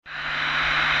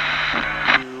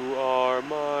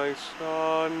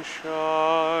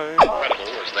sunshine.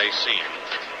 Incredible as they seem,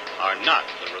 are not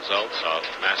the results of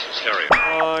mass hysteria.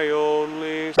 I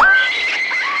only...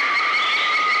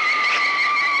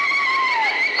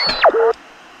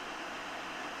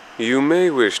 You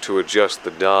may wish to adjust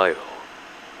the dial.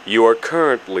 You are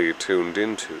currently tuned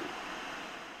into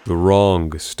the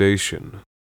wrong station.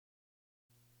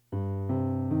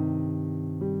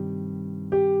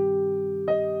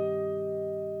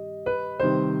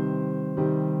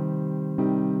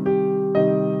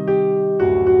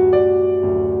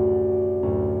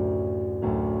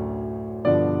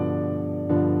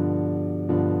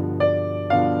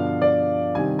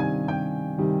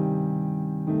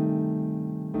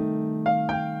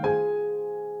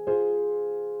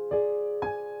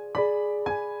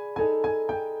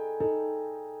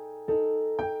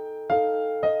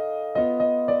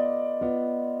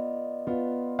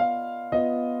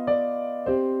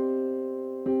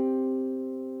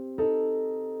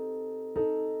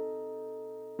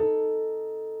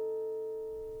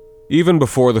 Even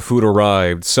before the food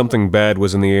arrived, something bad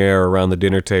was in the air around the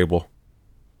dinner table.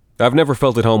 I've never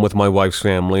felt at home with my wife's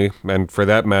family, and for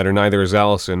that matter, neither has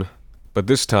Allison. But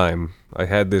this time, I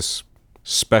had this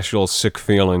special sick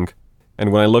feeling,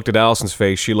 and when I looked at Allison's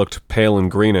face, she looked pale and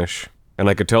greenish, and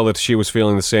I could tell that she was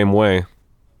feeling the same way.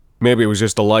 Maybe it was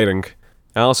just the lighting.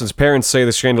 Allison's parents say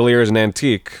the chandelier is an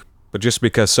antique, but just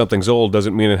because something's old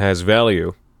doesn't mean it has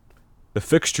value. The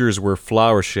fixtures were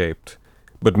flower-shaped,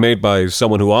 but made by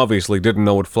someone who obviously didn't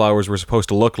know what flowers were supposed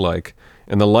to look like,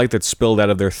 and the light that spilled out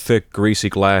of their thick, greasy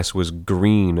glass was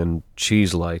green and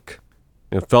cheese-like.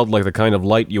 It felt like the kind of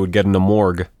light you would get in a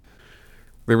morgue.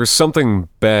 There was something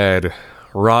bad,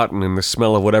 rotten in the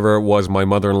smell of whatever it was my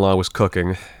mother-in-law was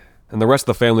cooking, and the rest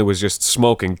of the family was just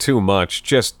smoking too much,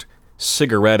 just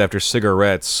cigarette after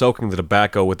cigarette, soaking the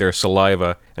tobacco with their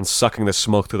saliva and sucking the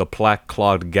smoke through the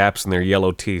plaque-clogged gaps in their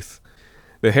yellow teeth.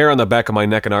 The hair on the back of my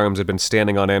neck and arms had been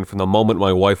standing on end from the moment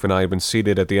my wife and I had been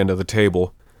seated at the end of the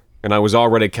table, and I was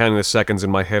already counting the seconds in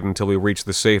my head until we reached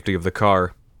the safety of the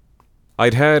car.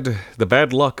 I'd had the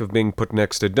bad luck of being put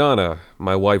next to Donna,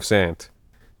 my wife's aunt.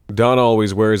 Donna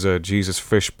always wears a Jesus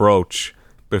fish brooch,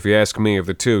 but if you ask me, of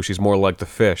the two, she's more like the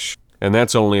fish, and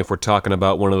that's only if we're talking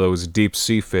about one of those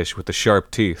deep-sea fish with the sharp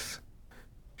teeth.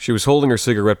 She was holding her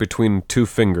cigarette between two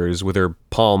fingers, with her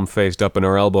palm faced up and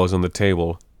her elbows on the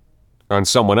table. On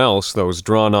someone else, those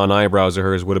drawn-on eyebrows of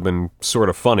hers would have been sort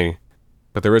of funny,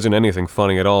 but there isn't anything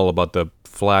funny at all about the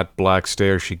flat, black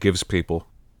stare she gives people.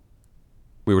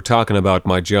 We were talking about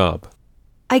my job.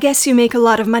 I guess you make a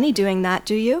lot of money doing that,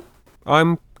 do you?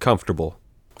 I'm comfortable.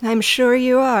 I'm sure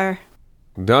you are.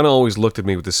 Donna always looked at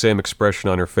me with the same expression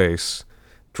on her face.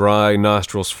 Dry,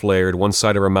 nostrils flared, one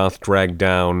side of her mouth dragged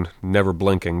down, never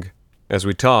blinking. As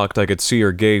we talked, I could see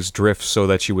her gaze drift so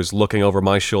that she was looking over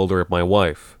my shoulder at my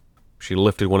wife. She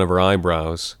lifted one of her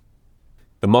eyebrows.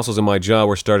 The muscles in my jaw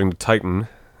were starting to tighten,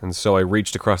 and so I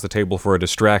reached across the table for a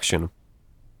distraction.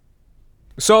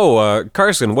 So,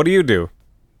 Carson, what do you do?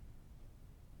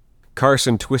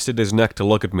 Carson twisted his neck to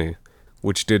look at me,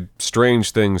 which did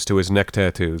strange things to his neck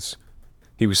tattoos.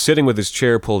 He was sitting with his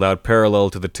chair pulled out parallel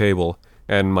to the table,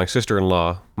 and my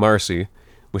sister-in-law, Marcy,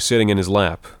 was sitting in his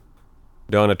lap.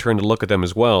 Donna turned to look at them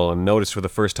as well, and noticed for the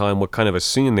first time what kind of a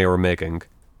scene they were making.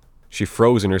 She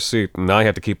froze in her seat, and I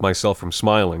had to keep myself from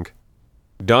smiling.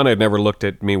 Donna had never looked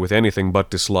at me with anything but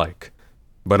dislike,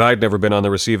 but I'd never been on the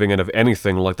receiving end of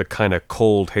anything like the kind of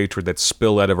cold hatred that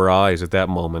spilled out of her eyes at that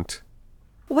moment.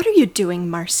 What are you doing,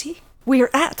 Marcy? We're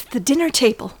at the dinner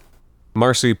table.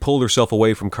 Marcy pulled herself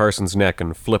away from Carson's neck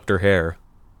and flipped her hair.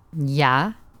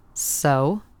 Yeah?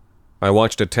 So? I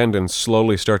watched a tendon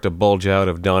slowly start to bulge out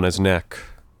of Donna's neck.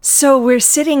 So we're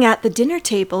sitting at the dinner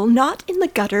table, not in the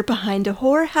gutter behind a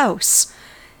whorehouse.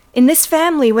 In this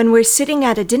family, when we're sitting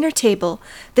at a dinner table,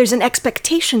 there's an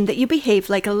expectation that you behave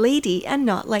like a lady and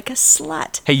not like a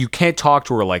slut. Hey, you can't talk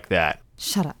to her like that.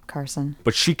 Shut up, Carson.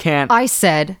 But she can't... I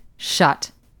said,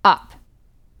 shut up.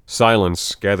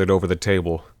 Silence gathered over the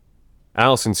table.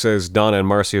 Allison says Donna and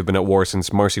Marcy have been at war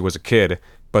since Marcy was a kid,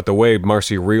 but the way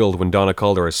Marcy reeled when Donna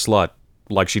called her a slut,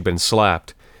 like she'd been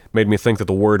slapped, made me think that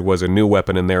the word was a new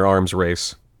weapon in their arms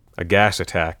race. A gas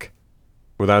attack.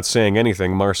 Without saying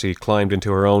anything, Marcy climbed into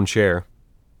her own chair.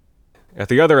 At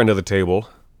the other end of the table,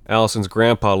 Allison's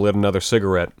grandpa lit another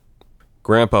cigarette.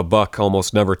 Grandpa Buck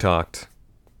almost never talked.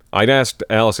 I'd asked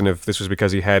Allison if this was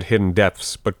because he had hidden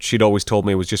depths, but she'd always told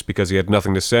me it was just because he had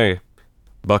nothing to say.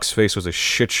 Buck's face was a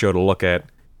shit show to look at,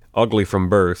 ugly from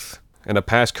birth, and a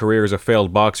past career as a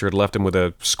failed boxer had left him with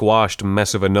a squashed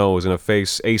mess of a nose and a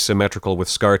face asymmetrical with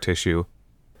scar tissue.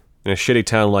 In a shitty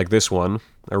town like this one,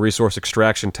 a resource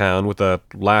extraction town with the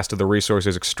last of the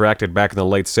resources extracted back in the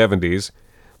late 70s,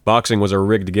 boxing was a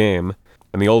rigged game,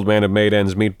 and the old man had made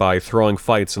ends meet by throwing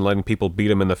fights and letting people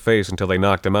beat him in the face until they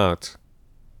knocked him out.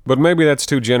 But maybe that's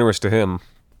too generous to him.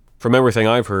 From everything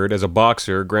I've heard, as a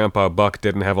boxer, Grandpa Buck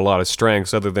didn't have a lot of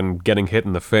strengths other than getting hit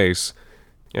in the face,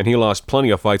 and he lost plenty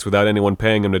of fights without anyone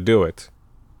paying him to do it.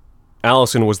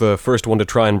 Allison was the first one to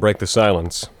try and break the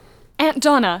silence. Aunt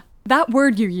Donna, that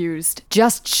word you used.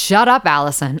 Just shut up,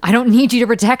 Allison. I don't need you to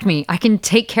protect me. I can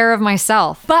take care of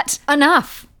myself. But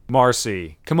Enough.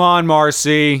 Marcy. Come on,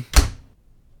 Marcy.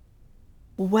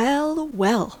 Well,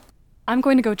 well. I'm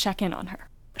going to go check in on her.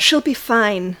 She'll be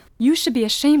fine. You should be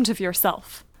ashamed of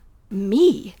yourself.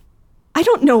 Me? I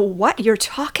don't know what you're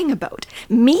talking about.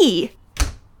 Me?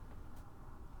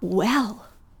 Well.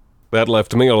 That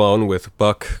left me alone with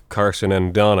Buck, Carson,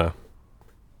 and Donna.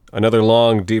 Another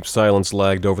long, deep silence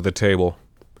lagged over the table.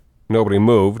 Nobody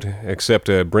moved, except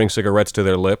to bring cigarettes to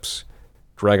their lips,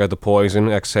 drag out the poison,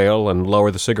 exhale, and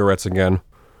lower the cigarettes again.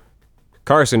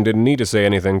 Carson didn't need to say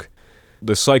anything.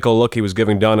 The psycho look he was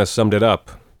giving Donna summed it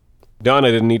up.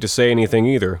 Donna didn't need to say anything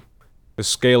either. The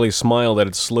scaly smile that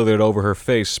had slithered over her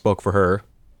face spoke for her.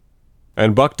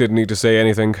 And Buck didn't need to say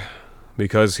anything,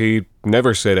 because he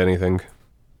never said anything.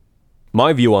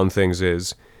 My view on things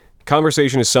is,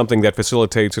 conversation is something that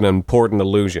facilitates an important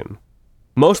illusion.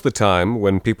 Most of the time,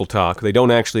 when people talk, they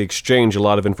don't actually exchange a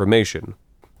lot of information,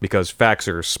 because facts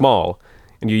are small,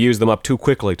 and you use them up too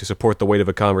quickly to support the weight of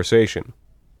a conversation.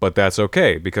 But that's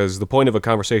okay, because the point of a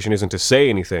conversation isn't to say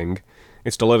anything,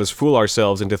 it's to let us fool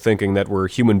ourselves into thinking that we're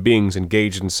human beings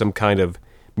engaged in some kind of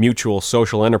mutual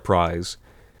social enterprise,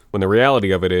 when the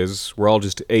reality of it is, we're all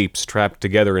just apes trapped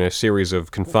together in a series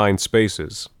of confined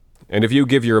spaces. And if you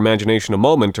give your imagination a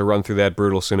moment to run through that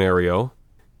brutal scenario,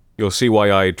 you'll see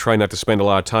why I try not to spend a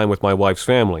lot of time with my wife's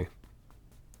family.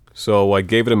 So I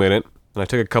gave it a minute, and I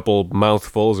took a couple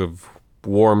mouthfuls of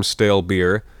warm, stale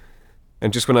beer,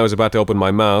 and just when I was about to open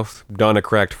my mouth, Donna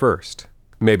cracked first.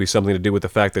 Maybe something to do with the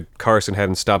fact that Carson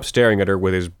hadn't stopped staring at her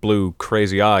with his blue,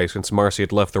 crazy eyes since Marcy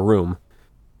had left the room.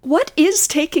 What is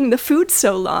taking the food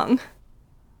so long?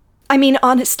 I mean,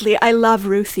 honestly, I love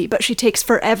Ruthie, but she takes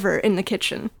forever in the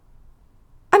kitchen.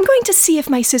 I'm going to see if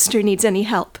my sister needs any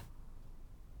help.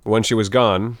 When she was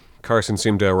gone, Carson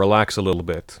seemed to relax a little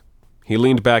bit. He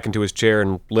leaned back into his chair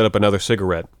and lit up another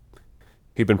cigarette.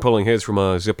 He'd been pulling his from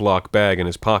a Ziploc bag in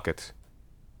his pocket.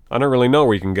 I don't really know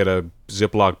where you can get a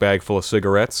Ziploc bag full of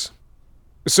cigarettes.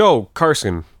 So,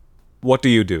 Carson, what do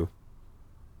you do?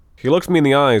 He looked me in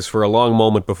the eyes for a long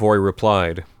moment before he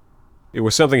replied. It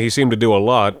was something he seemed to do a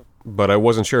lot, but I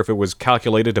wasn't sure if it was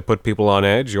calculated to put people on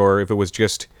edge, or if it was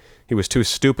just he was too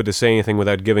stupid to say anything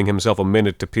without giving himself a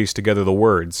minute to piece together the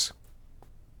words.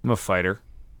 I'm a fighter.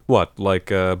 What, like,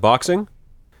 boxing?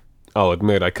 I'll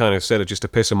admit, I kind of said it just to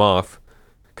piss him off.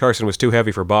 Carson was too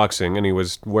heavy for boxing, and he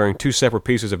was wearing 2 separate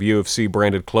pieces of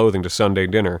UFC-branded clothing to Sunday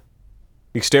dinner.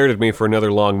 He stared at me for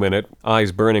another long minute,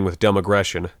 eyes burning with dumb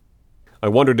aggression. I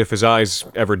wondered if his eyes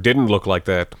ever didn't look like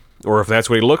that, or if that's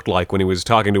what he looked like when he was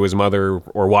talking to his mother,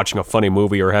 or watching a funny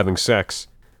movie, or having sex.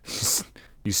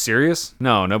 You serious?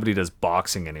 No, nobody does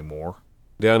boxing anymore.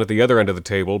 Down at the other end of the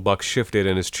table, Buck shifted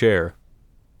in his chair.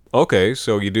 Okay,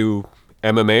 so you do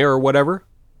MMA or whatever?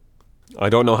 I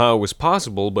don't know how it was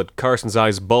possible, but Carson's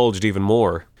eyes bulged even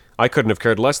more. I couldn't have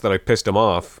cared less that I pissed him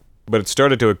off, but it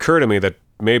started to occur to me that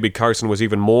maybe Carson was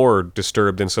even more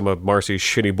disturbed than some of Marcy's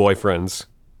shitty boyfriends.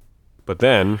 But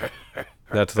then,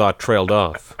 that thought trailed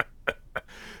off.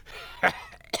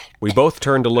 We both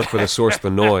turned to look for the source of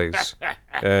the noise,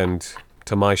 and,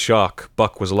 to my shock,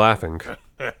 Buck was laughing.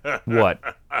 What?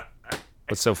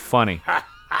 What's so funny?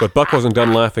 But Buck wasn't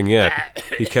done laughing yet.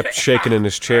 He kept shaking in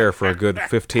his chair for a good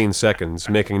 15 seconds,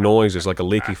 making noises like a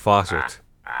leaky faucet.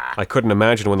 I couldn't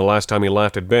imagine when the last time he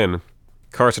laughed had been.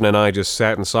 Carson and I just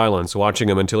sat in silence, watching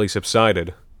him until he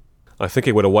subsided. I think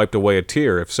he would have wiped away a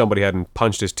tear if somebody hadn't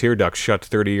punched his tear duct shut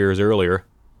 30 years earlier.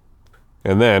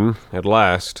 And then, at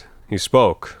last, he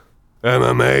spoke.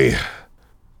 MMA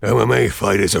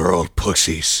fighters are all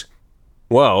pussies.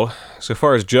 Well, so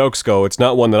far as jokes go, it's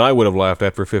not one that I would have laughed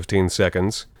at for 15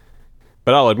 seconds.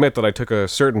 But I'll admit that I took a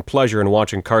certain pleasure in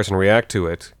watching Carson react to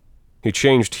it. He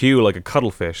changed hue like a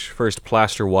cuttlefish, first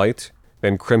plaster white,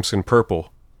 then crimson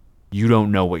purple. You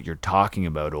don't know what you're talking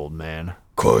about, old man.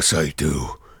 Course I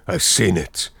do. I've seen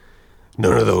it.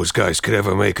 None of those guys could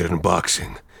ever make it in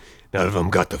boxing. None of them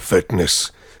got the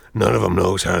fitness. None of them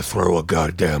knows how to throw a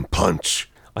goddamn punch.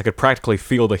 I could practically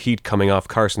feel the heat coming off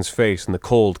Carson's face and the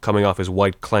cold coming off his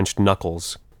white, clenched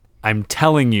knuckles. I'm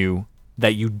telling you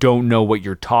that you don't know what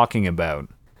you're talking about.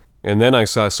 And then I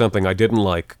saw something I didn't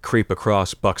like creep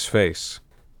across Buck's face.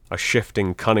 A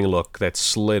shifting, cunning look that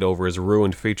slid over his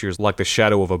ruined features like the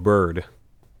shadow of a bird.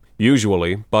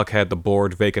 Usually, Buck had the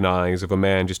bored, vacant eyes of a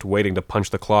man just waiting to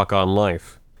punch the clock on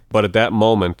life. But at that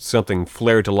moment, something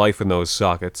flared to life in those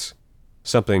sockets.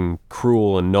 Something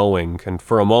cruel and knowing, and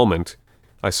for a moment,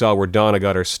 I saw where Donna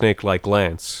got her snake-like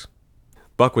glance.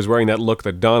 Buck was wearing that look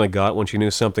that Donna got when she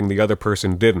knew something the other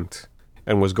person didn't,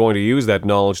 and was going to use that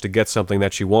knowledge to get something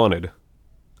that she wanted.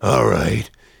 All right.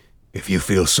 If you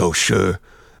feel so sure,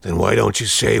 then why don't you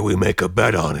say we make a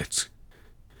bet on it?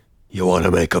 You want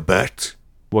to make a bet?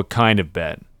 What kind of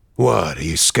bet? What, are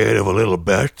you scared of a little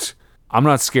bet? I'm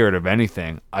not scared of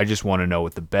anything. I just want to know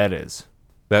what the bet is.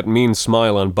 That mean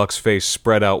smile on Buck's face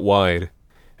spread out wide,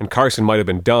 and Carson might have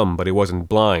been dumb, but he wasn't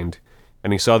blind,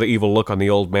 and he saw the evil look on the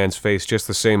old man's face just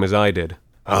the same as I did.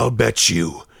 I'll bet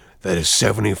you that a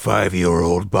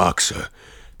 75-year-old boxer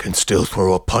can still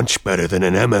throw a punch better than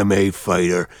an MMA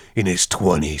fighter in his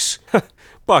 20s.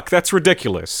 Buck, that's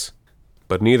ridiculous.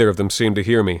 But neither of them seemed to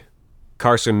hear me.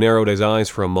 Carson narrowed his eyes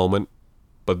for a moment,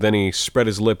 but then he spread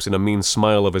his lips in a mean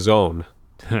smile of his own.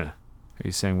 Are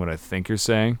you saying what I think you're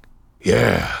saying?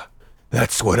 Yeah,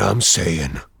 that's what I'm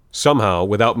saying. Somehow,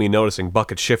 without me noticing, Buck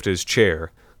had shifted his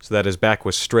chair so that his back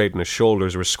was straight and his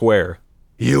shoulders were square.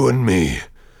 You and me,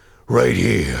 right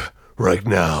here, right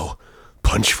now,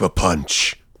 punch for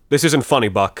punch. This isn't funny,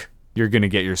 Buck. You're gonna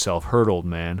get yourself hurt, old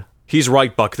man. He's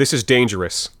right, Buck. This is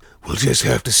dangerous. We'll just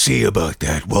have to see about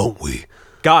that, won't we?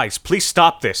 Guys, please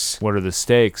stop this. What are the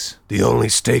stakes? The only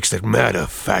stakes that matter,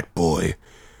 fat boy.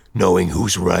 Knowing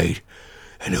who's right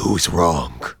and who's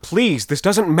wrong. Please, this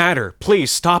doesn't matter.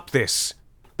 Please, stop this.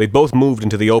 They both moved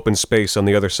into the open space on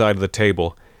the other side of the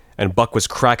table, and Buck was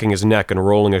cracking his neck and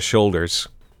rolling his shoulders.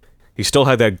 He still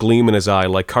had that gleam in his eye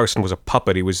like Carson was a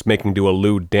puppet he was making do a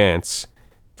lewd dance.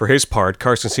 For his part,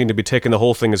 Carson seemed to be taking the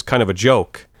whole thing as kind of a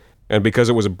joke, and because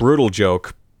it was a brutal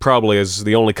joke, probably as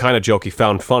the only kind of joke he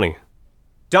found funny.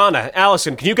 Donna,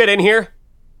 Allison, can you get in here?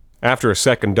 After a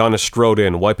second, Donna strode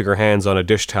in, wiping her hands on a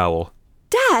dish towel.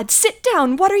 Dad, sit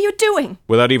down. What are you doing?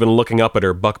 Without even looking up at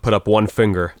her, Buck put up one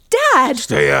finger. Dad!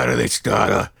 Stay out of this,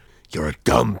 Donna. You're a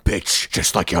dumb bitch,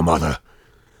 just like your mother.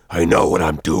 I know what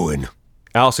I'm doing.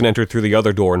 Allison entered through the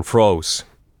other door and froze.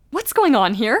 What's going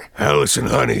on here? Allison,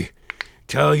 honey,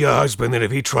 tell your husband that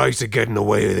if he tries to get in the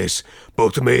way of this,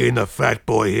 both me and the fat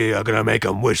boy here are gonna make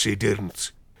him wish he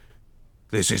didn't.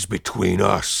 This is between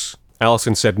us.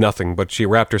 Allison said nothing, but she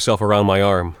wrapped herself around my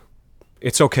arm.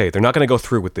 It's okay, they're not going to go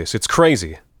through with this. It's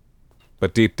crazy.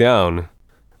 But deep down,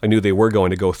 I knew they were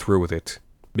going to go through with it.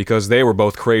 Because they were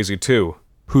both crazy too.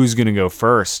 Who's gonna go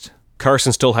first?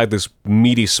 Carson still had this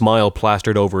meaty smile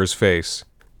plastered over his face.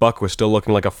 Buck was still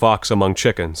looking like a fox among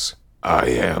chickens. I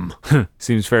am.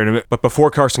 Seems fair to me. But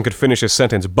before Carson could finish his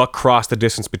sentence, Buck crossed the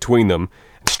distance between them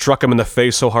and struck him in the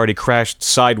face so hard he crashed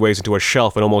sideways into a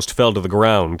shelf and almost fell to the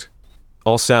ground.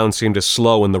 All sound seemed to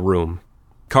slow in the room.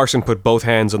 Carson put both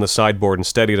hands on the sideboard and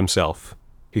steadied himself.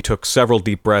 He took several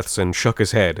deep breaths and shook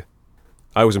his head.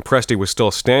 I was impressed he was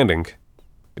still standing.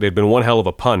 It had been one hell of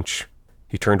a punch.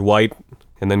 He turned white,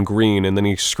 and then green, and then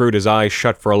he screwed his eyes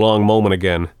shut for a long moment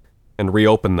again, and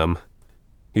reopened them.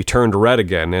 He turned red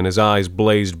again, and his eyes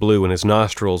blazed blue and his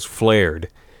nostrils flared.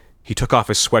 He took off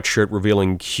his sweatshirt,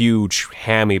 revealing huge,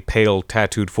 hammy, pale,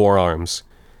 tattooed forearms.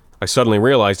 I suddenly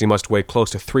realized he must weigh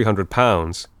close to 300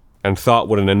 pounds, and thought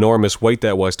what an enormous weight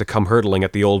that was to come hurtling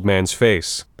at the old man's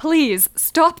face. Please,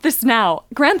 stop this now.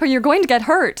 Grandpa, you're going to get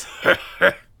hurt.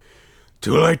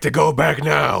 Too late to go back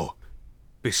now.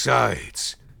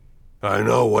 Besides, I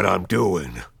know what I'm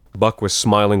doing. Buck was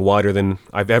smiling wider than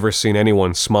I've ever seen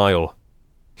anyone smile.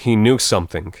 He knew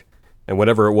something, and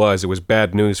whatever it was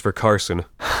bad news for Carson.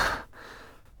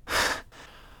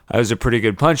 That was a pretty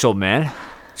good punch, old man.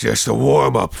 Just a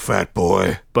warm-up, fat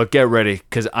boy. But get ready,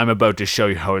 because I'm about to show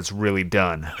you how it's really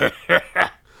done.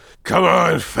 Come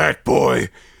on, fat boy.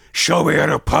 Show me how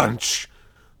to punch.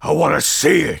 I want to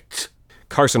see it.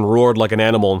 Carson roared like an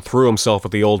animal and threw himself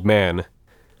at the old man.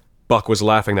 Buck was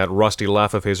laughing that rusty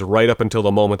laugh of his right up until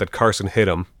the moment that Carson hit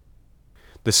him.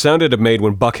 The sound it had made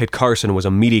when Buck hit Carson was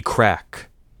a meaty crack,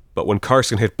 but when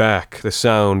Carson hit back, the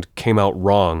sound came out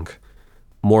wrong.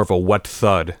 More of a wet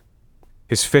thud.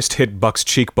 His fist hit Buck's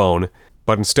cheekbone,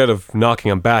 but instead of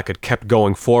knocking him back, it kept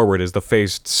going forward as the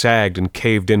face sagged and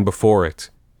caved in before it.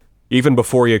 Even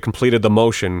before he had completed the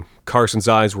motion, Carson's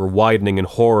eyes were widening in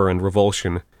horror and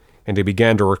revulsion, and he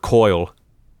began to recoil.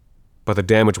 But the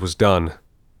damage was done.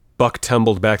 Buck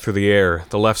tumbled back through the air,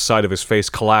 the left side of his face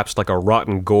collapsed like a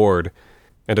rotten gourd,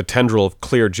 and a tendril of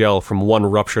clear gel from one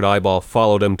ruptured eyeball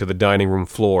followed him to the dining room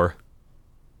floor.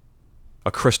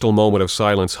 A crystal moment of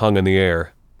silence hung in the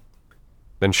air,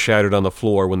 then shattered on the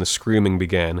floor when the screaming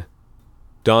began.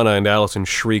 Donna and Allison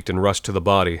shrieked and rushed to the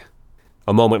body.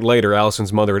 A moment later,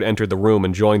 Allison's mother had entered the room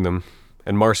and joined them,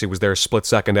 and Marcy was there a split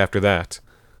second after that.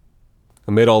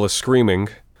 Amid all the screaming,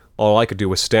 all I could do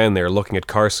was stand there looking at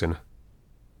Carson.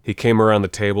 He came around the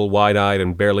table, wide-eyed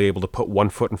and barely able to put one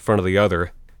foot in front of the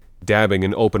other, dabbing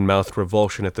in open-mouthed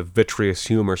revulsion at the vitreous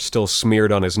humor still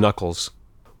smeared on his knuckles.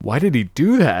 Why did he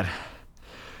do that?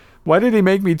 Why did he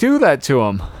make me do that to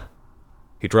him?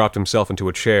 He dropped himself into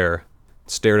a chair,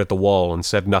 stared at the wall, and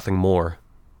said nothing more.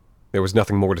 There was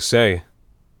nothing more to say.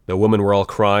 The women were all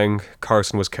crying,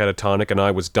 Carson was catatonic, and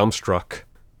I was dumbstruck.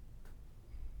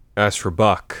 As for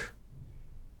Buck,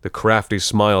 the crafty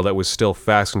smile that was still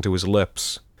fastened to his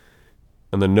lips,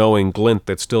 and the knowing glint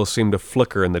that still seemed to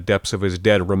flicker in the depths of his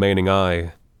dead remaining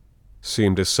eye,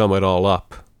 seemed to sum it all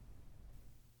up.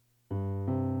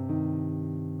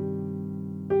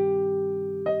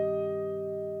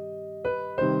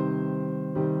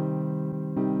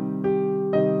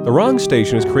 The Wrong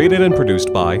Station is created and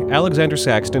produced by Alexander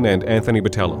Saxton and Anthony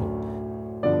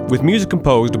Botello, with music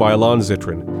composed by Alon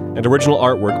Zitrin and original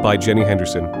artwork by Jenny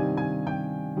Henderson.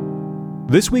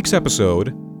 This week's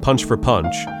episode, Punch for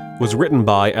Punch, was written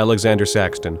by Alexander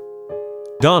Saxton.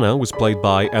 Donna was played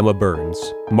by Emma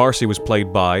Burns. Marcy was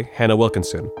played by Hannah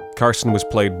Wilkinson. Carson was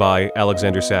played by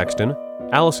Alexander Saxton.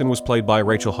 Allison was played by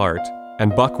Rachel Hart.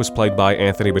 And Buck was played by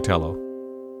Anthony Botello.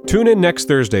 Tune in next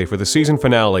Thursday for the season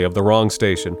finale of The Wrong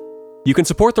Station. You can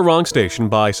support The Wrong Station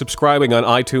by subscribing on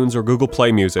iTunes or Google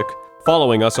Play Music,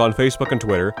 following us on Facebook and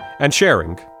Twitter, and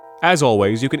sharing. As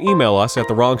always, you can email us at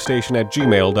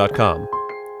thewrongstation@gmail.com.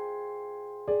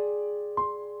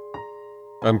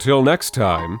 Until next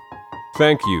time,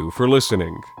 thank you for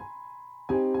listening.